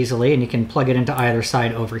connect easily, and you can plug it into either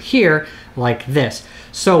side over here like this.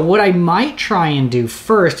 So what I might try and do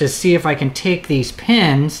first is see if I can take these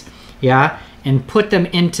pins, yeah, and put them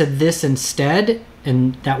into this instead,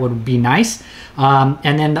 and that would be nice.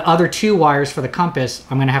 And then the other two wires for the compass,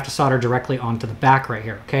 I'm gonna have to solder directly onto the back right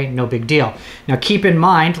here, okay? No big deal. Now keep in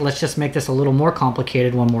mind, let's just make this a little more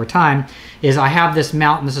complicated one more time, is I have this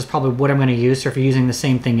mount, and this is probably what I'm gonna use, so if you're using the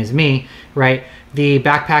same thing as me, right? The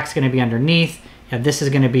backpack's gonna be underneath, and this is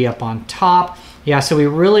gonna be up on top. Yeah, so we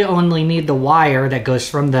really only need the wire that goes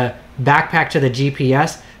from the backpack to the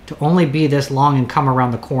GPS to only be this long and come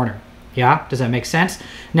around the corner. Yeah, does that make sense?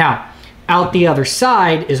 Now, out the other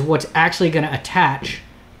side is what's actually going to attach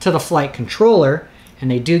to the flight controller,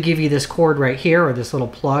 and they do give you this cord right here, or this little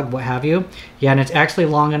plug, what have you. Yeah, and it's actually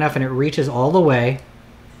long enough, and it reaches all the way.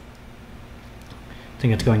 I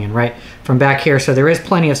think it's going in right from back here, so there is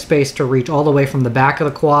plenty of space to reach all the way from the back of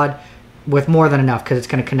the quad with more than enough, because it's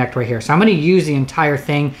going to connect right here. So I'm going to use the entire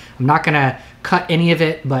thing. I'm not going to cut any of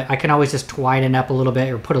it, but I can always just twine it up a little bit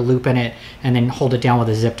or put a loop in it and then hold it down with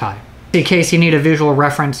a zip tie. In case you need a visual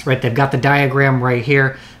reference, right, they've got the diagram right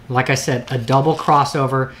here. Like I said, a double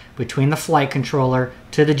crossover between the flight controller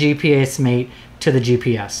to the GPS mate to the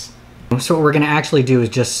GPS. So what we're going to actually do is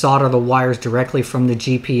just solder the wires directly from the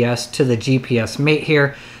GPS to the GPS mate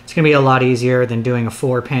here. It's going to be a lot easier than doing a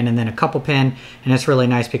 4-pin and then a couple pin, and it's really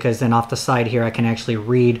nice because then off the side here I can actually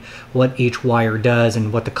read what each wire does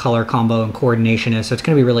and what the color combo and coordination is, so it's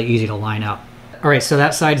going to be really easy to line up. All right, so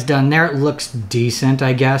that side's done there. It looks decent,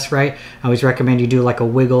 I guess, right? I always recommend you do like a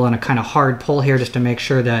wiggle and a kind of hard pull here just to make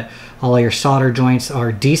sure that all your solder joints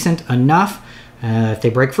are decent enough. If they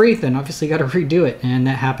break free, then obviously you got to redo it, and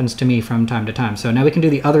that happens to me from time to time. So now we can do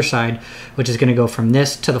the other side, which is going to go from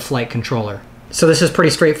this to the flight controller. So this is pretty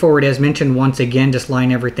straightforward. As mentioned, once again, just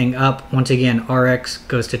line everything up. Once again, RX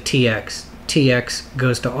goes to TX. TX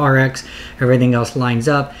goes to RX, everything else lines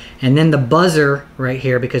up. And then the buzzer right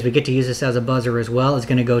here, because we get to use this as a buzzer as well, is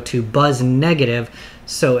going to go to buzz negative,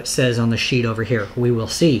 so it says on the sheet over here. We will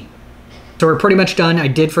see. So we're pretty much done. I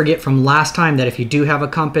did forget from last time that if you do have a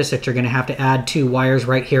compass, that you're going to have to add 2 wires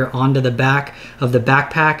right here onto the back of the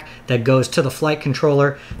backpack that goes to the flight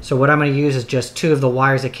controller. So what I'm going to use is just 2 of the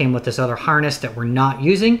wires that came with this other harness that we're not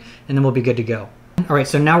using, and then we'll be good to go. All right,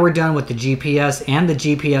 so now we're done with the GPS and the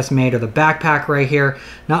GPS mate, or the backpack right here.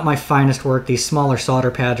 Not my finest work. These smaller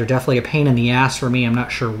solder pads are definitely a pain in the ass for me. I'm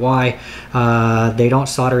not sure why. They don't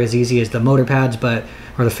solder as easy as the motor pads,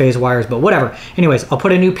 or the phase wires, but whatever. Anyways, I'll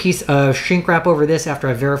put a new piece of shrink wrap over this after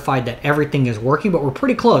I verified that everything is working, but we're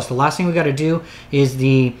pretty close. The last thing we got to do is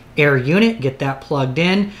the air unit, get that plugged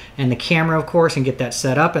in, and the camera, of course, and get that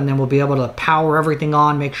set up, and then we'll be able to power everything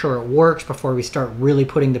on, make sure it works before we start really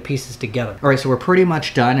putting the pieces together. All right, so we're pretty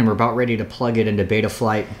much done, and we're about ready to plug it into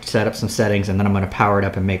Betaflight, set up some settings, and then I'm going to power it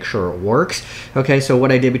up and make sure it works. Okay, so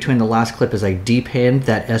what I did between the last clip is I depinned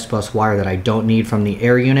that S-bus wire that I don't need from the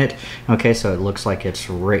air unit. Okay, so it looks like it's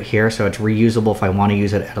right here, so it's reusable if I want to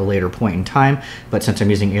use it at a later point in time, but since I'm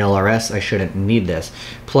using ALRS, I shouldn't need this.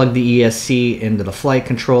 Plug the ESC into the flight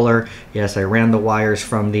controller. Yes, I ran the wires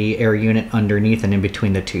from the air unit underneath and in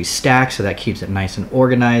between the 2 stacks, so that keeps it nice and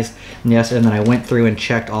organized. Yes, and then I went through and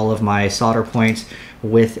checked all of my solder points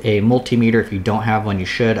with a multimeter. If you don't have one, you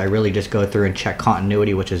should. I really just go through and check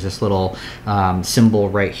continuity, which is this little symbol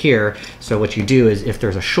right here. So what you do is if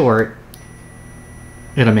there's a short,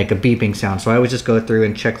 it'll make a beeping sound. So I always just go through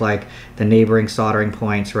and check like the neighboring soldering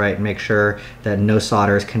points, right? Make sure that no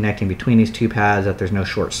solder is connecting between these 2 pads, that there's no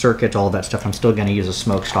short circuits, all of that stuff. I'm still going to use a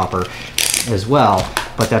smoke stopper as well,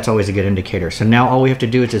 but that's always a good indicator. So now all we have to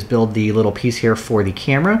do is just build the little piece here for the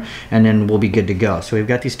camera, and then we'll be good to go. So we've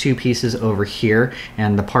got these 2 pieces over here,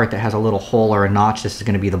 and the part that has a little hole or a notch, this is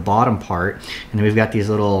going to be the bottom part. And then we've got these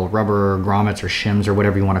little rubber grommets or shims or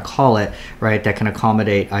whatever you want to call it, right, that can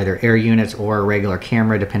accommodate either air units or a regular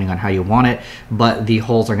camera depending on how you want it, but the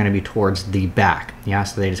holes are going to be towards the back. Yeah,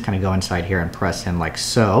 so they just kind of go inside here and press in like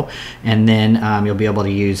so, and then you'll be able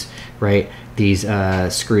to use, right, these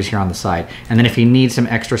screws here on the side. And then if you need some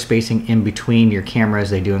extra spacing in between your cameras,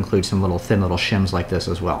 they do include some little thin little shims like this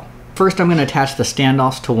as well. First, I'm going to attach the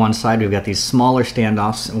standoffs to one side. We've got these smaller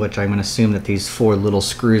standoffs, which I'm going to assume that these 4 little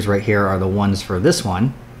screws right here are the ones for this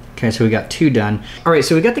one. Okay, so we got 2 done. All right,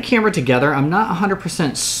 so we got the camera together. I'm not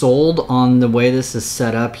 100% sold on the way this is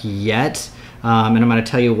set up yet. and I'm going to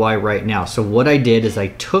tell you why right now. So what I did is I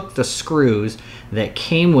took the screws that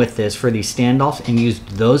came with this for these standoffs and used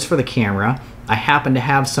those for the camera. I happen to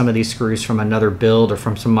have some of these screws from another build or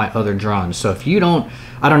from some of my other drones. So if you don't,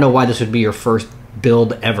 I don't know why this would be your first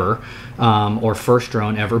build ever, or first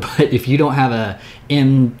drone ever, but if you don't have a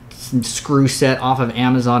M screw set off of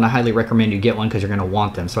Amazon, I highly recommend you get one because you're going to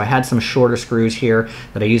want them. So I had some shorter screws here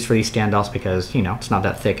that I used for these standoffs because, you know, it's not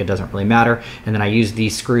that thick, it doesn't really matter. And then I used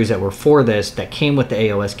these screws that were for this, that came with the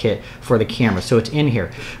AOS kit for the camera. So it's in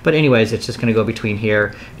here. But anyways, it's just going to go between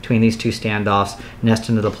here, between these two standoffs, nest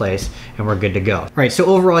into the place, and we're good to go. All right, so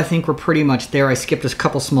overall, I think we're pretty much there. I skipped a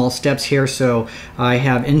couple small steps here. So I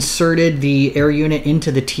have inserted the air unit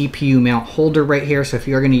into the TPU mount holder right here. So if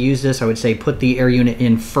you're going to use this, I would say put the air unit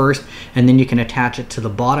in first, and then you can attach it to the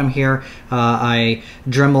bottom here. I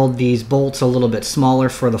dremeled these bolts a little bit smaller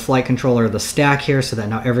for the flight controller of the stack here so that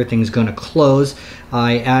now everything's going to close.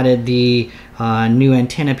 I added the new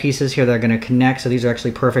antenna pieces here that are going to connect. So these are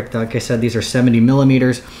actually perfect. Like I said, these are 70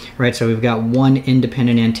 millimeters, right? So we've got one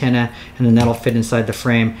independent antenna, and then that'll fit inside the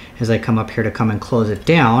frame as I come up here to come and close it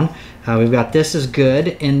down. We've got this is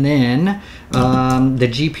good, and then the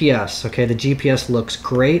GPS. Okay, the GPS looks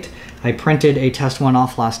great. I printed a test one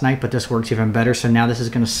off last night, but this works even better. So now this is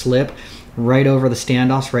going to slip right over the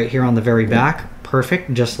standoffs right here on the very back.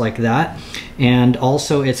 Perfect, just like that. And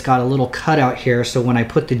also it's got a little cutout here, so when I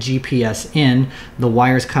put the GPS in, the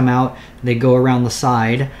wires come out, they go around the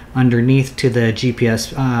side underneath to the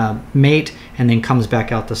GPS mate, and then comes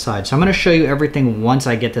back out the side. So I'm going to show you everything once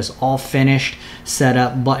I get this all finished, set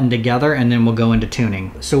up, buttoned together, and then we'll go into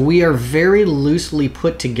tuning. So we are very loosely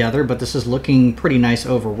put together, but this is looking pretty nice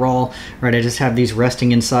overall, right? I just have these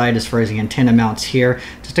resting inside as far as the antenna mounts here,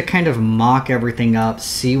 just to kind of mock everything up,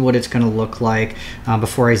 see what it's going to look like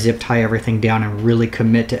before I zip tie everything down and really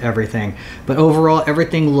commit to everything. But overall,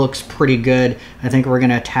 everything looks pretty good. I think we're going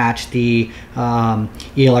to attach the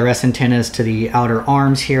ELRS antennas to the outer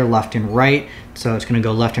arms here, left and right. So it's going to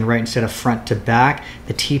go left and right instead of front to back.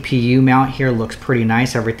 The TPU mount here looks pretty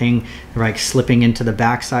nice. Everything like slipping into the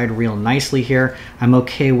backside real nicely here. I'm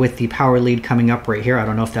okay with the power lead coming up right here. I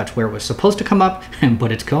don't know if that's where it was supposed to come up,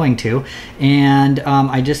 but it's going to. And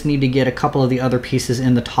I just need to get a couple of the other pieces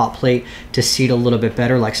in the top plate to seat a little bit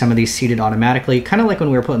better, like some of these seated automatically, kind of like when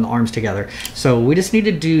we were putting the arms together. So we just need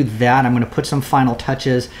to do that. I'm going to put some final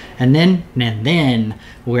touches, and then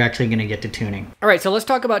we're actually going to get to tuning. All right, so let's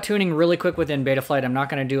talk about tuning really quick within Betaflight. I'm not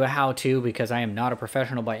going to do a how-to because I am not a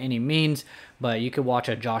professional by any means, but you could watch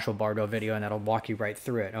a Joshua Bardo video and that'll walk you right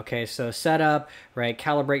through it. Okay, so setup, right,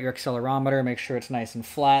 calibrate your accelerometer, make sure it's nice and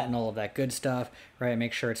flat and all of that good stuff, right?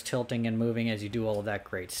 Make sure it's tilting and moving as you do all of that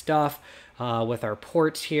great stuff. With our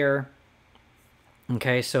ports here,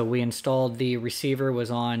 okay, so we installed the receiver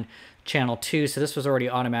was on channel 2, so this was already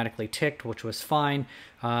automatically ticked, which was fine.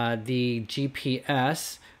 The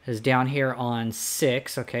GPS is down here on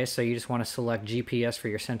 6, okay, so you just want to select GPS for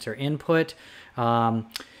your sensor input.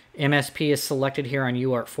 MSP is selected here on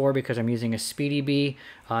UART 4 because I'm using a SpeedyB,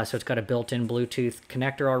 so it's got a built-in Bluetooth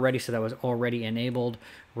connector already, so that was already enabled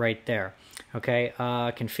right there. Okay,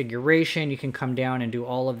 configuration, you can come down and do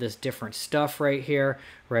all of this different stuff right here,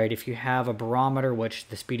 right? If you have a barometer, which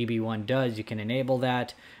the SpeedyB one does, you can enable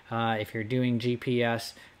that. If you're doing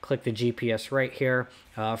GPS, click the GPS right here.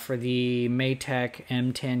 For the Maytech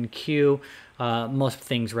M10Q, most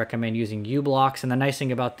things recommend using U-blocks, and the nice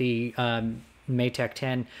thing about the Maytech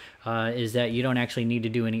 10 is that you don't actually need to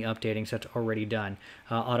do any updating, so it's already done.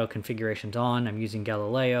 Auto configurations on. I'm using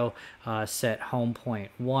Galileo. Set home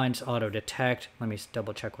point once. Auto detect. Let me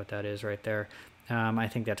double check what that is right there. I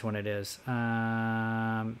think that's what it is.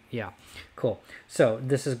 Yeah, cool. So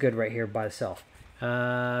this is good right here by itself.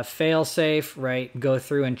 Fail safe, right? Go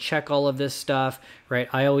through and check all of this stuff, right?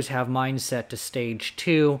 I always have mine set to stage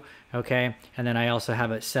 2, okay? And then I also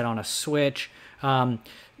have it set on a switch.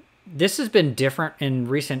 This has been different in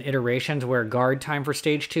recent iterations where guard time for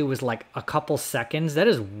stage 2 was like a couple seconds. That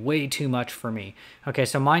is way too much for me. Okay,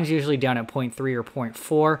 so mine's usually down at 0.3 or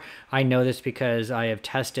 0.4. I know this because I have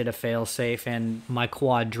tested a fail-safe and my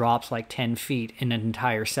quad drops like 10 feet in an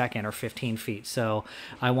entire second or 15 feet. So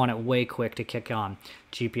I want it way quick to kick on.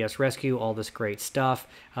 GPS rescue, all this great stuff.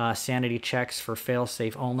 Sanity checks for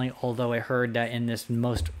fail-safe only, although I heard that in this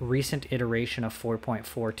most recent iteration of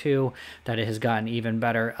 4.42 that it has gotten even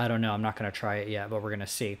better. I don't know. I'm not going to try it yet, but we're going to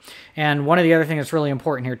see. And one of the other things that's really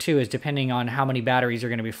important here too is depending on how many batteries you're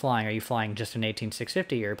going to be flying. Are you flying just an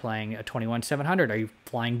 18650? Are you flying a 21700? Are you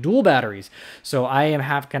flying dual batteries? So I am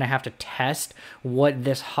going to have to test what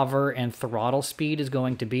this hover and throttle speed is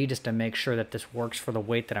going to be just to make sure that this works for the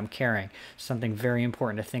weight that I'm carrying. Something very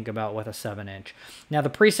important to think about with a 7-inch. Now the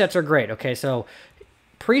presets are great. Okay, so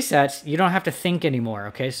presets, you don't have to think anymore.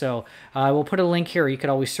 Okay, so we'll put a link here. You could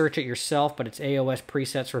always search it yourself, but it's AOS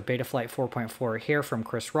presets for Betaflight 4.4 here from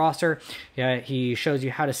Chris Rosser. Yeah, he shows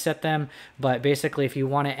you how to set them, but basically if you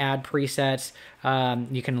want to add presets,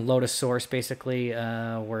 you can load a source basically.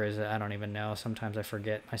 Where is it? I don't even know. Sometimes I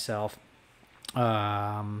forget myself.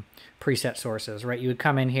 Preset sources, right? You would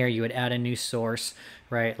come in here, you would add a new source,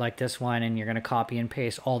 right, like this one, and you're going to copy and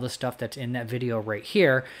paste all the stuff that's in that video right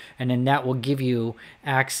here, and then that will give you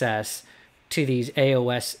access to these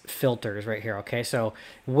AOS filters right here. Okay, so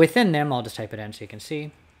within them, I'll just type it in so you can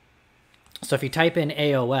see. So if you type in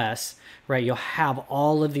AOS, right, you'll have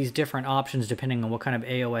all of these different options depending on what kind of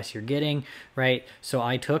AOS you're getting, right? So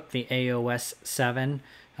I took the AOS 7,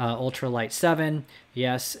 Ultralight 7,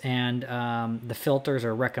 yes, and the filters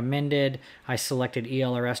are recommended. I selected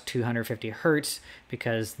ELRS 250 Hertz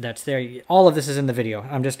because that's there. All of this is in the video.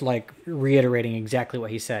 I'm just like reiterating exactly what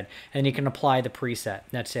he said. And you can apply the preset.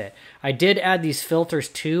 That's it. I did add these filters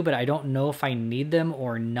too, but I don't know if I need them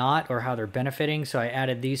or not, or how they're benefiting. So I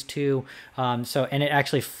added these two. And it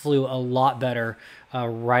actually flew a lot better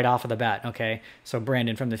right off of the bat. Okay, so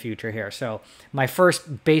Brandon from the future here. So my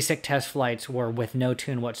first basic test flights were with no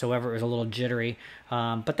tune whatsoever. It was a little jittery,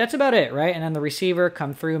 but that's about it, right? And then the receiver,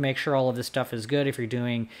 come through, make sure all of this stuff is good. If you're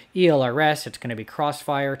doing ELRS, it's going to be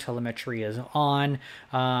crossfire, telemetry is on.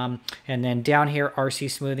 And then down here, RC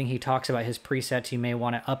smoothing, he talks about his presets. You may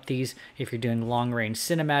want to up these if you're doing long range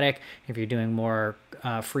cinematic. If you're doing more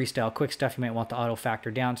freestyle quick stuff, you might want the auto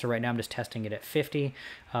factor down. So right now I'm just testing it at 50.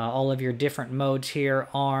 All of your different modes here,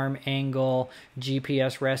 arm, angle,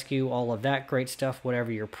 GPS rescue, all of that great stuff,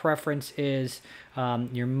 whatever your preference is.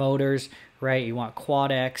 Your motors, right? You want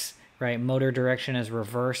quad X, right? Motor direction is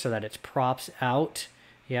reverse so that it's props out.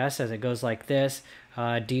 Yes, as it goes like this.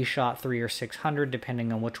 D-shot 3 or 600,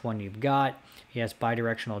 depending on which one you've got. Yes,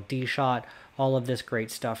 bidirectional D-shot. All of this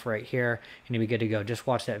great stuff right here, and you'll be good to go. Just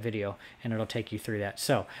watch that video, and it'll take you through that.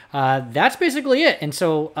 So that's basically it. And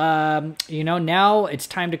so you know, now it's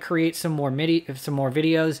time to create some more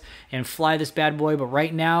videos and fly this bad boy. But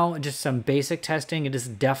right now, just some basic testing. It is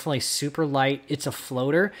definitely super light. It's a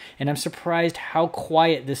floater, and I'm surprised how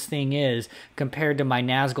quiet this thing is compared to my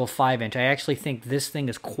Nazgul 5-inch. I actually think this thing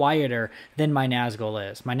is quieter than my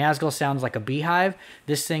Nazgul is. My Nazgul sounds like a beehive.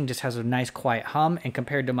 This thing just has a nice quiet hum, and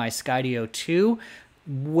compared to my Skydio 2,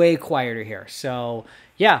 way quieter here. So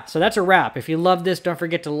yeah, so that's a wrap. If you love this, don't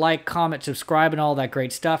forget to like, comment, subscribe, and all that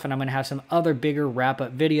great stuff. And I'm going to have some other bigger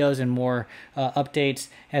wrap-up videos and more updates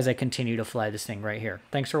as I continue to fly this thing right here.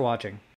 Thanks for watching.